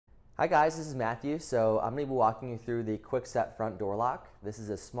Hi guys, this is Matthew. So I'm going to be walking you through the Kwikset Front Door Lock. This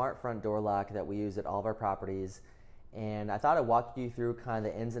is a smart front door lock that we use at all of our properties. And I thought I'd walk you through kind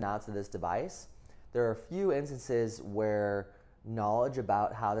of the ins and outs of this device. There are a few instances where knowledge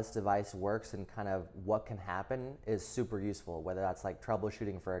about how this device works and kind of what can happen is super useful, whether that's like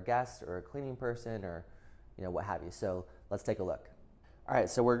troubleshooting for a guest or a cleaning person or what have you. So let's take a look. All right,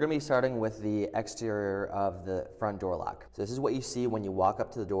 so we're going to be starting with the exterior of the front door lock. So this is what you see when you walk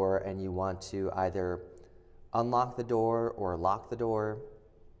up to the door and you want to either unlock the door or lock the door.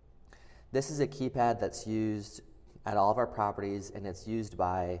 This is a keypad that's used at all of our properties, and it's used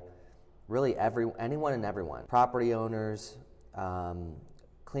by really anyone and everyone. Property owners,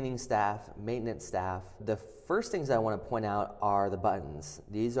 cleaning staff, maintenance staff. The first things I want to point out are the buttons.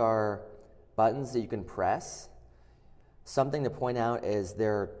 These are buttons that you can press. Something to point out is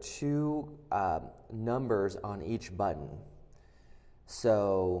there are two numbers on each button.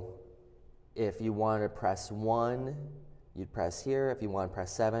 So if you want to press 1, you'd press here. If you want to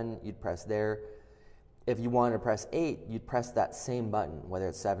press 7, you'd press there. If you wanted to press 8, you'd press that same button, whether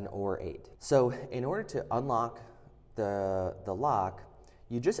it's 7 or 8. So in order to unlock the lock,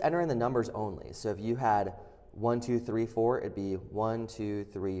 you just enter in the numbers only. So if you had 1, 2, 3, 4, it'd be 1, 2,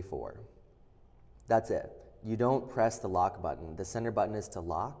 3, 4. That's it. You don't press the lock button. The center button is to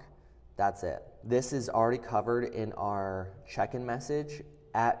lock. That's it. This is already covered in our check-in message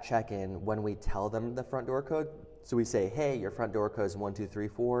at check-in when we tell them the front door code. So we say, hey, your front door code is 1, 2, 3,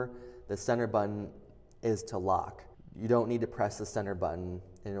 4. The center button is to lock. You don't need to press the center button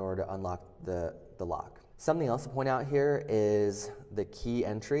in order to unlock the lock. Something else to point out here is the key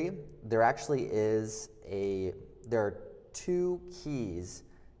entry. There actually is there are 2 keys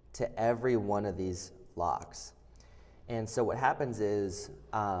to every one of these locks. And so what happens is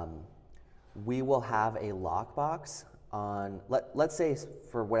we will have a lock box on, let's say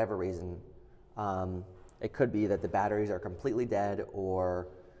for whatever reason, it could be that the batteries are completely dead or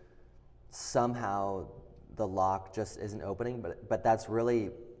somehow the lock just isn't opening, but that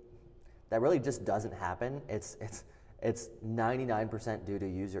really just doesn't happen. It's 99% due to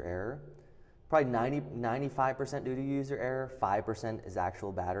user error. Probably 95% due to user error, 5% is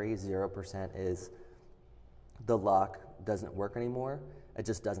actual battery, 0% is the lock doesn't work anymore. It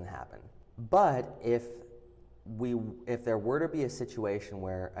just doesn't happen. But if there were to be a situation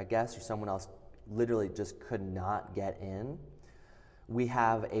where a guest or someone else literally just could not get in, we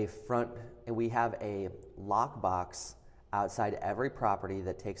have a lock box outside every property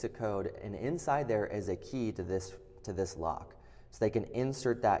that takes a code, and inside there is a key to this lock. So they can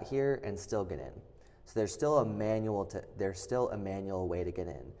insert that here and still get in. So there's still a manual way to get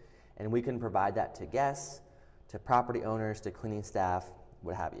in. And we can provide that to guests, to property owners, to cleaning staff,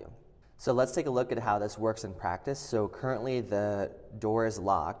 what have you. So let's take a look at how this works in practice. So currently the door is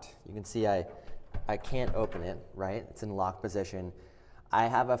locked. You can see I can't open it, right? It's in lock position. I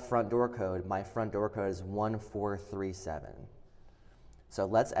have a front door code. My front door code is 1437. So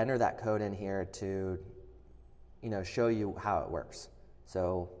let's enter that code in here to show you how it works.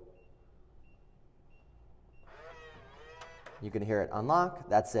 So you can hear it unlock,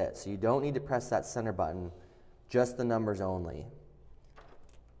 that's it. So you don't need to press that center button, just the numbers only.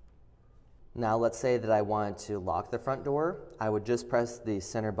 Now let's say that I wanted to lock the front door. I would just press the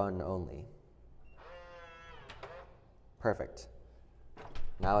center button only. Perfect.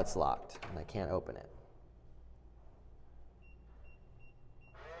 Now it's locked and I can't open it.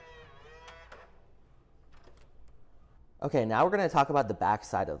 Okay, now we're going to talk about the back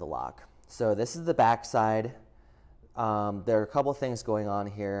side of the lock. So this is the back side. There are a couple things going on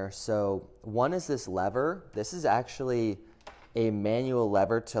here. So one is this lever. This is actually a manual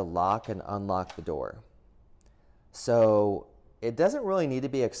lever to lock and unlock the door. So it doesn't really need to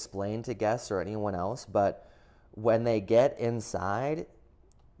be explained to guests or anyone else, but when they get inside,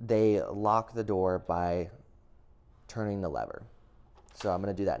 they lock the door by turning the lever. So I'm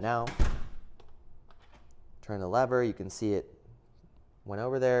going to do that now. Turn the lever, you can see it went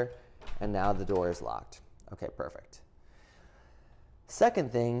over there, and now the door is locked. Okay, perfect.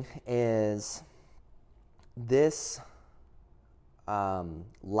 Second thing is this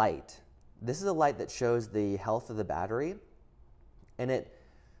light. This is a light that shows the health of the battery, and it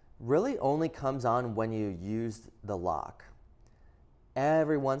really only comes on when you use the lock.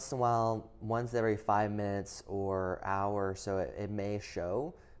 Every once in a while, once every 5 minutes or hour or so, it may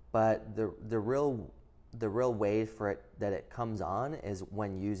show, but the real way for it that it comes on is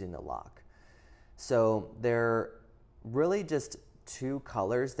when using the lock. So there are really just 2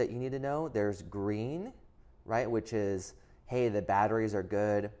 colors that you need to know. There's green, right, which is, hey, the batteries are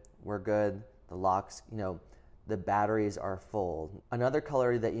good, we're good, the locks, the batteries are full. Another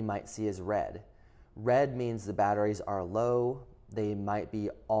color that you might see is red. Red means the batteries are low, they might be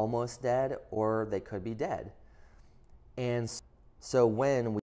almost dead, or they could be dead. And so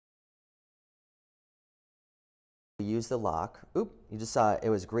when we use the lock, oop, you just saw it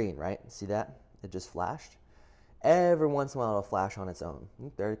was green, right? See that? It just flashed. Every once in a while it'll flash on its own.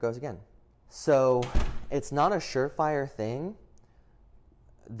 Oop, there it goes again. So it's not a surefire thing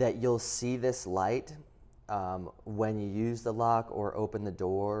that you'll see this light when you use the lock or open the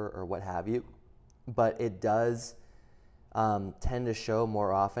door or what have you, but it does tend to show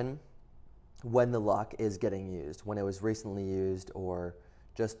more often when the lock is getting used, when it was recently used or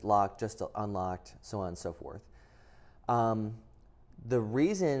just locked, just unlocked, so on and so forth. The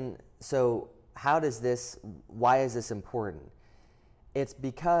reason, so why is this important? It's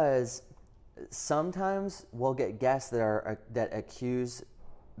because sometimes we'll get guests that accuse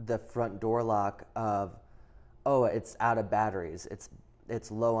the front door lock of, oh, it's out of batteries,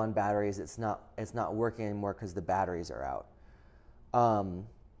 it's low on batteries, it's not working anymore because the batteries are out.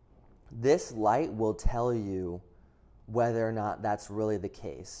 This light will tell you whether or not that's really the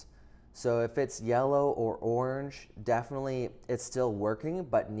case. So if it's yellow or orange, definitely it's still working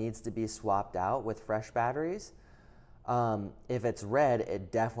but needs to be swapped out with fresh batteries. If it's red,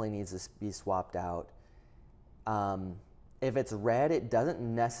 it definitely needs to be swapped out. If it's red, it doesn't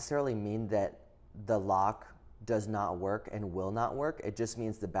necessarily mean that the lock does not work and will not work. It just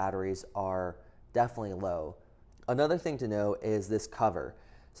means the batteries are definitely low. Another thing to know is this cover.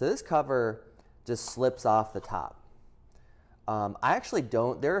 So this cover just slips off the top. I actually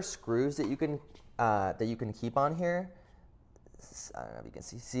don't. There are screws that you can keep on here. I don't know if you can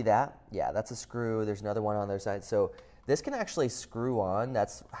see that. Yeah, that's a screw. There's another one on the other side. So this can actually screw on.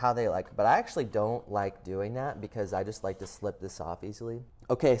 That's how they like. But I actually don't like doing that because I just like to slip this off easily.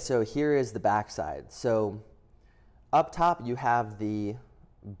 Okay, so here is the back side. So up top you have the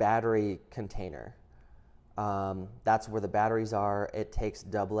battery container. That's where the batteries are. It takes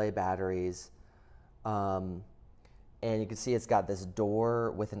AA batteries. And you can see it's got this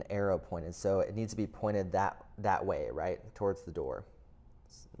door with an arrow pointed. So it needs to be pointed that way, right? Towards the door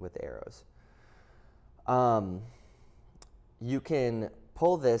with the arrows. You can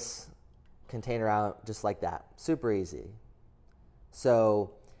pull this container out just like that. Super easy.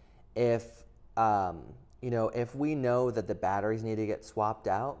 So if we know that the batteries need to get swapped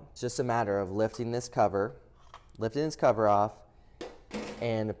out, it's just a matter of lifting this cover off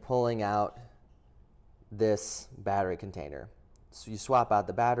and pulling out this battery container. So you swap out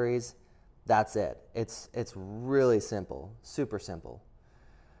the batteries, that's it. It's really simple, super simple.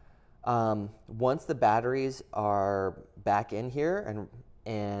 Once the batteries are back in here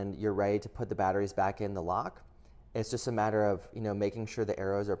and you're ready to put the batteries back in the lock, it's just a matter of making sure the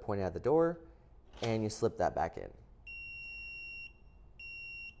arrows are pointing at the door and you slip that back in.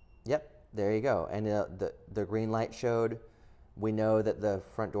 Yep, there you go. And the green light showed. We know that the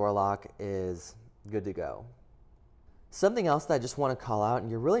front door lock is good to go. Something else that I just want to call out, and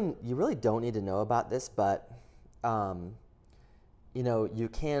you really don't need to know about this, but you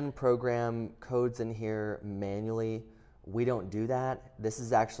can program codes in here manually. We don't do that. This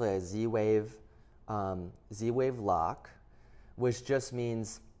is actually a Z-Wave lock, which just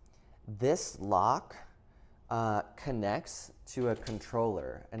means this lock connects to a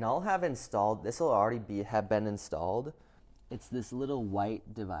controller, and I'll have installed. This will already have been installed. It's this little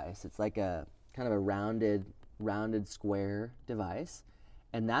white device. It's like a kind of a rounded square device,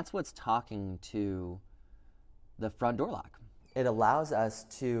 and that's what's talking to the front door lock. It allows us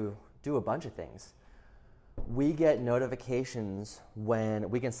to do a bunch of things. We get notifications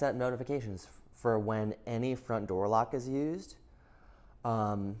we can set notifications for when any front door lock is used.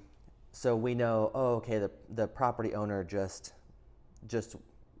 So we know, oh, okay, the property owner just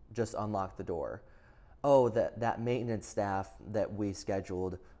unlocked the door. Oh, that maintenance staff that we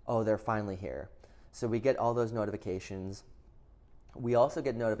scheduled, oh, they're finally here. So we get all those notifications. We also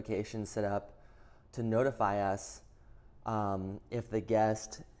get notifications set up to notify us if the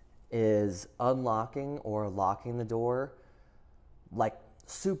guest is unlocking or locking the door like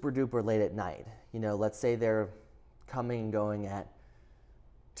super duper late at night. Let's say they're coming and going at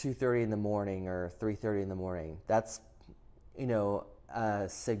 2:30 in the morning or 3:30 in the morning. That's a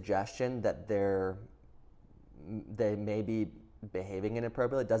suggestion that they may be behaving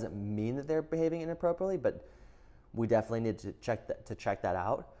inappropriately. It doesn't mean that they're behaving inappropriately, but we definitely need to check that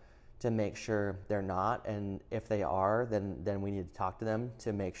out to make sure they're not. And if they are, then we need to talk to them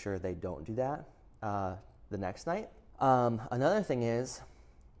to make sure they don't do that the next night. Another thing is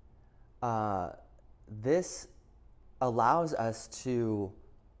this allows us to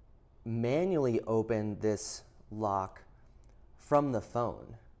manually open this lock from the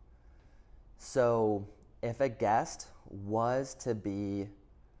phone. So if a guest was to be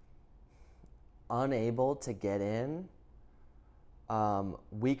unable to get in,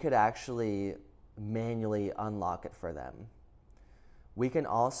 we could actually manually unlock it for them. We can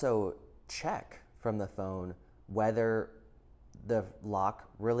also check from the phone whether the lock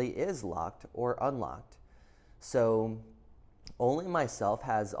really is locked or unlocked. So only myself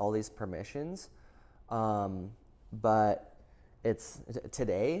has all these permissions, but it's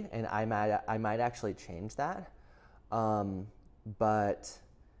today, and I might actually change that. But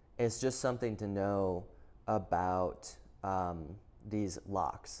it's just something to know about these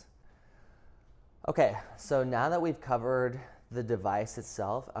locks. Okay, so now that we've covered the device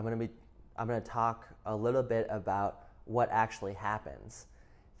itself, I'm going to talk a little bit about what actually happens.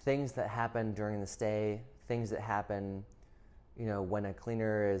 Things that happen during the stay, things that happen, when a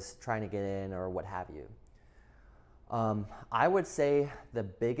cleaner is trying to get in or what have you. I would say the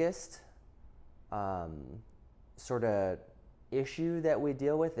biggest sort of issue that we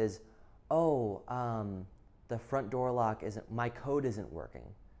deal with is, the front door lock my code isn't working.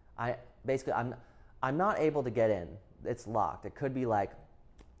 I'm not able to get in. It's locked. It could be like,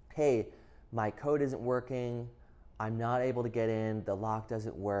 hey, my code isn't working. I'm not able to get in. The lock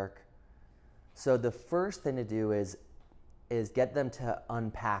doesn't work. So the first thing to do is get them to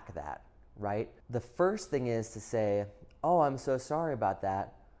unpack that, right? The first thing is to say, I'm so sorry about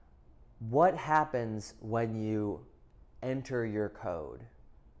that. What happens when you enter your code?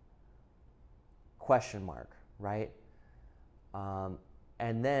 Question mark, right?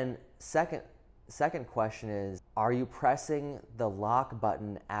 And then second question is, are you pressing the lock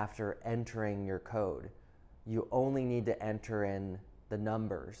button after entering your code? You only need to enter in the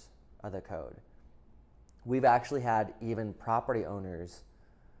numbers of the code. We've actually had even property owners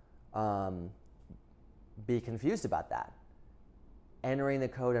be confused about that. Entering the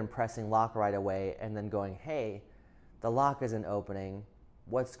code and pressing lock right away and then going, hey, the lock isn't opening.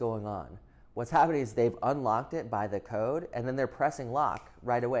 What's going on? What's happening is they've unlocked it by the code and then they're pressing lock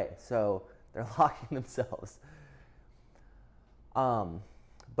right away. So they're locking themselves.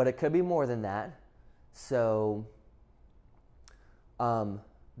 But it could be more than that. So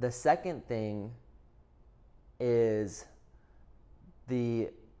the second thing is the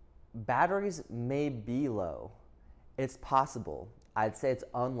batteries may be low. It's possible. I'd say it's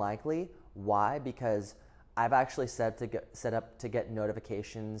unlikely. Why? Because I've actually set up to get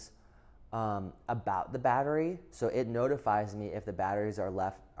notifications about the battery, so it notifies me if the batteries are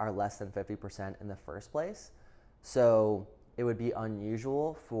less than 50% in the first place. So it would be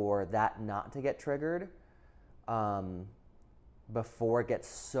unusual for that not to get triggered before it gets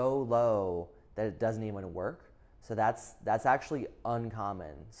so low that it doesn't even work. So that's actually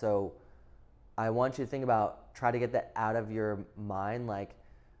uncommon. So I want you to think about, try to get that out of your mind. Like,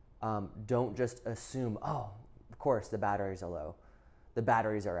 don't just assume, of course the batteries are low, the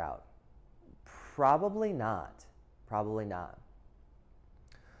batteries are out. Probably not.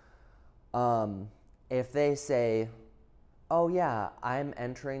 If they say, yeah, I've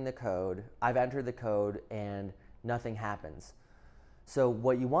entered the code and nothing happens. So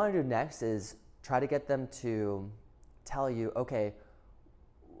what you want to do next is try to get them to tell you, okay,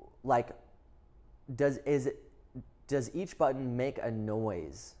 like, does each button make a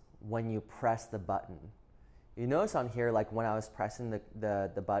noise when you press the button? You notice on here, like when I was pressing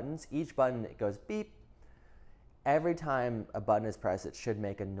the buttons, each button, it goes beep. Every time a button is pressed, it should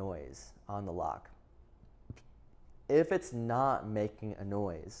make a noise on the lock. If it's not making a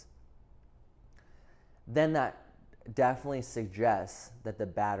noise, then that definitely suggests that the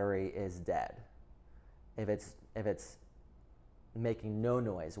battery is dead. If it's making no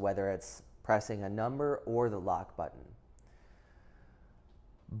noise, whether it's pressing a number or the lock button.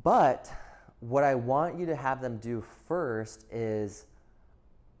 But what I want you to have them do first is,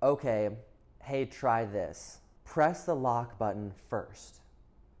 okay, hey, try this. Press the lock button first.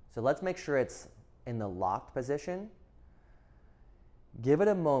 So let's make sure it's in the locked position. Give it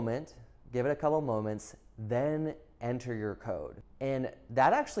a moment, give it a couple moments, then enter your code. And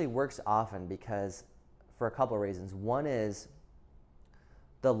that actually works often because for a couple of reasons. One is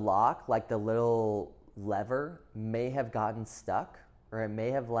the lock, like the little lever, may have gotten stuck, or it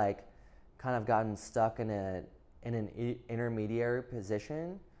may have kind of gotten stuck in an intermediary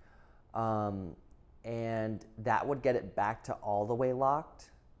position, and that would get it back to all the way locked,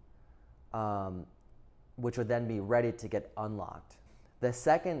 which would then be ready to get unlocked. The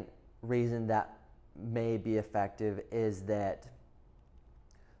second reason that may be effective is that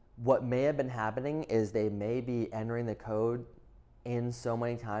what may have been happening is they may be entering the code in so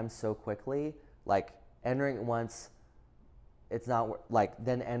many times so quickly, like entering it once, it's not like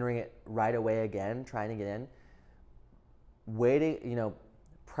then entering it right away again, trying to get in, waiting,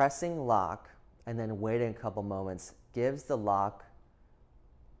 pressing lock and then waiting a couple moments gives the lock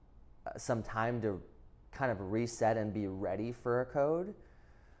some time to kind of reset and be ready for a code.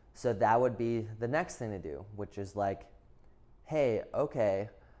 So that would be the next thing to do, which is like, hey, okay,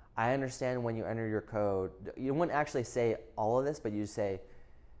 I understand when you enter your code, you wouldn't actually say all of this, but you say,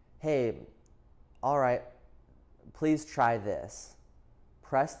 hey, all right, please try this.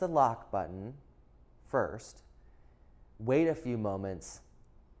 Press the lock button first, wait a few moments,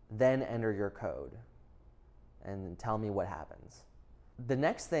 then enter your code and tell me what happens. The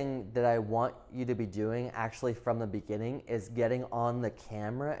next thing that I want you to be doing actually from the beginning is getting on the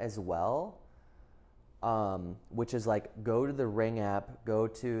camera as well, which is like go to the Ring app, go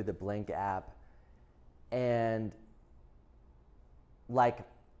to the Blink app, and like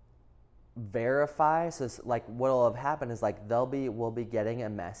verify. So like what will have happened is like we'll be getting a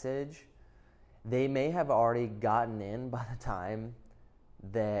message. They may have already gotten in by the time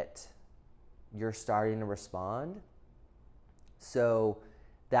that you're starting to respond. So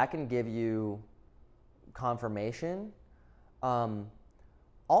that can give you confirmation.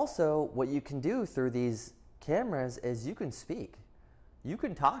 Also, what you can do through these cameras is you can speak. You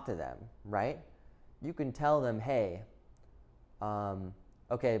can talk to them, right? You can tell them, hey,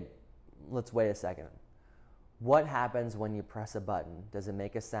 okay, let's wait a second. What happens when you press a button? Does it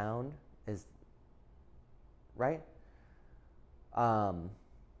make a sound? Right?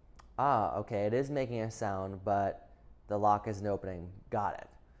 Okay, it is making a sound, but the lock isn't opening. Got it.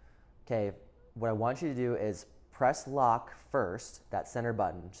 Okay, what I want you to do is press lock first, that center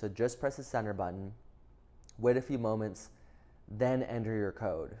button. So just press the center button, wait a few moments, then enter your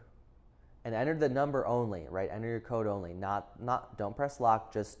code. And enter the number only, right? Enter your code only. Don't press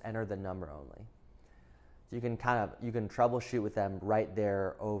lock, just enter the number only. So you can troubleshoot with them right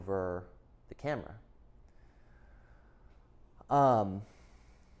there over the camera.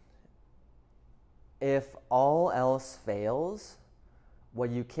 If all else fails,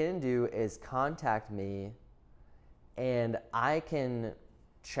 what you can do is contact me and I can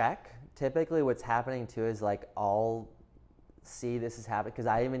check. Typically what's happening too is like I'll see this is happening because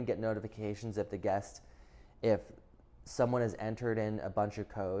I even get notifications if someone has entered in a bunch of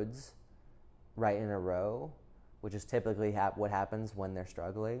codes right in a row, which is typically what happens when they're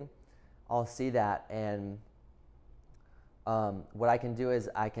struggling. I'll see that, and what I can do is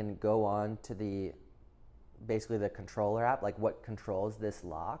I can go on to basically the controller app, like what controls this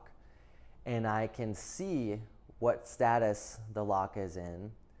lock, and I can see what status the lock is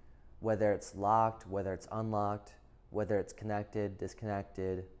in, whether it's locked, whether it's unlocked, whether it's connected,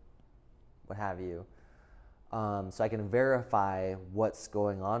 disconnected, what have you. So I can verify what's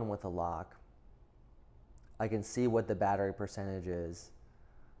going on with the lock. I can see what the battery percentage is.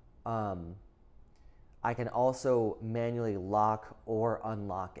 I can also manually lock or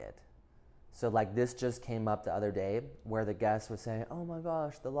unlock it. So like this just came up the other day where the guest was saying, oh my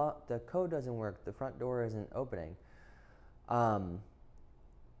gosh, the code doesn't work, the front door isn't opening.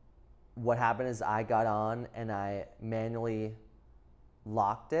 What happened is I got on and I manually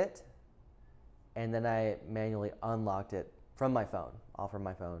locked it, and then I manually unlocked it from my phone,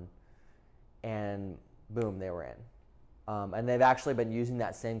 and boom, they were in. And they've actually been using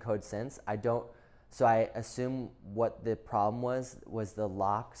that same code since. So I assume what the problem was the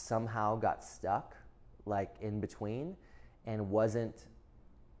lock somehow got stuck, like in between, and wasn't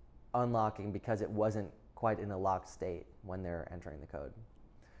unlocking because it wasn't quite in a locked state when they're entering the code.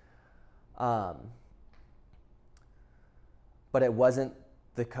 But it wasn't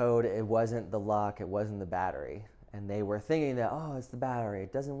the code, it wasn't the lock, it wasn't the battery. And they were thinking that, oh, it's the battery,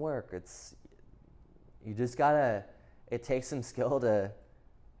 it doesn't work. It takes some skill to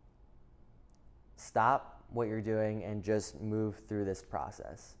stop what you're doing and just move through this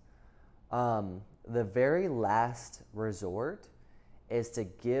process. The very last resort is to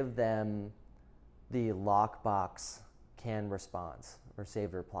give them the lockbox canned response or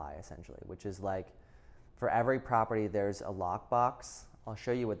saved reply, essentially, which is like for every property there's a lockbox. I'll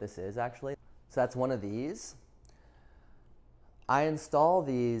show you what this is actually. So that's one of these. I install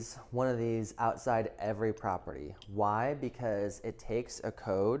one of these outside every property. Why? Because it takes a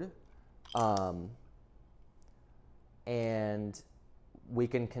code, and we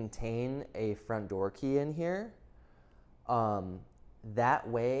can contain a front door key in here. That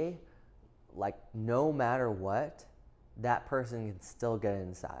way, like no matter what, that person can still get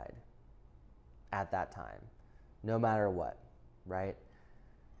inside at that time, no matter what, right?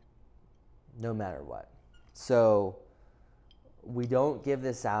 No matter what. So we don't give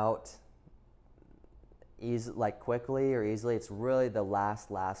this out like quickly or easily. It's really the last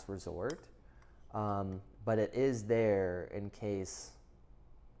resort. But it is there in case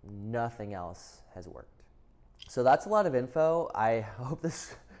nothing else has worked. So that's a lot of info. I hope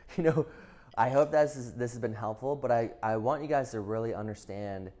this, I hope this has been helpful, but I want you guys to really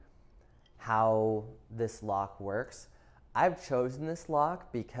understand how this lock works. I've chosen this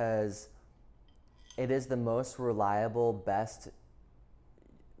lock because it is the most reliable, best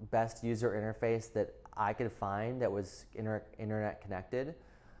user interface that I could find that was internet connected.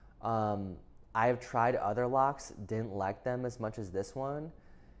 I've tried other locks, didn't like them as much as this one.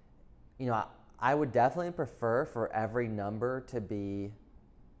 I would definitely prefer for every number to be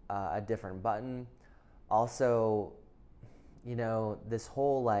a different button. Also, this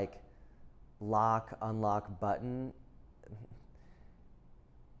whole like lock, unlock button,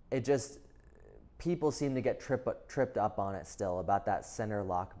 people seem to get tripped up on it still about that center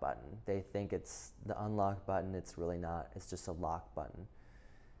lock button. They think it's the unlock button. It's really not. It's just a lock button.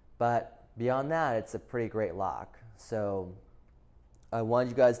 But beyond that, it's a pretty great lock. So I wanted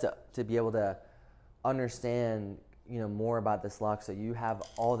you guys to be able to understand more about this lock, so you have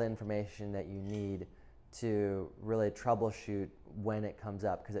all the information that you need to really troubleshoot when it comes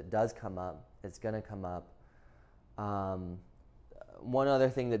up, because it does come up. It's going to come up. One other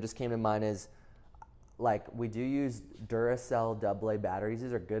thing that just came to mind is, like, we do use Duracell AA batteries.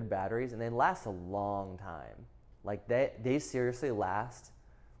 These are good batteries, and they last a long time. Like, they seriously last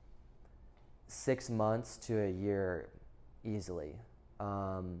 6 months to a year easily.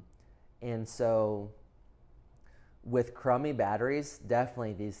 And so with crummy batteries,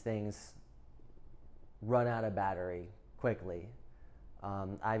 definitely these things run out of battery quickly.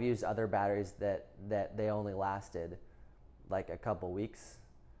 I've used other batteries that they only lasted like a couple weeks,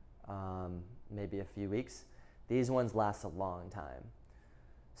 maybe a few weeks. These ones last a long time.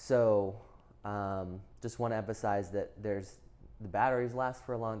 So just want to emphasize that the batteries last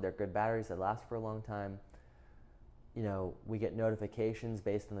for they're good batteries that last for a long time. We get notifications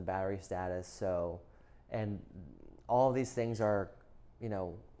based on the battery status. And all of these things are,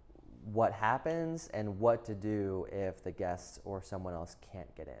 what happens and what to do if the guest or someone else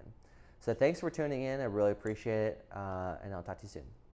can't get in. So thanks for tuning in. I really appreciate it. And I'll talk to you soon.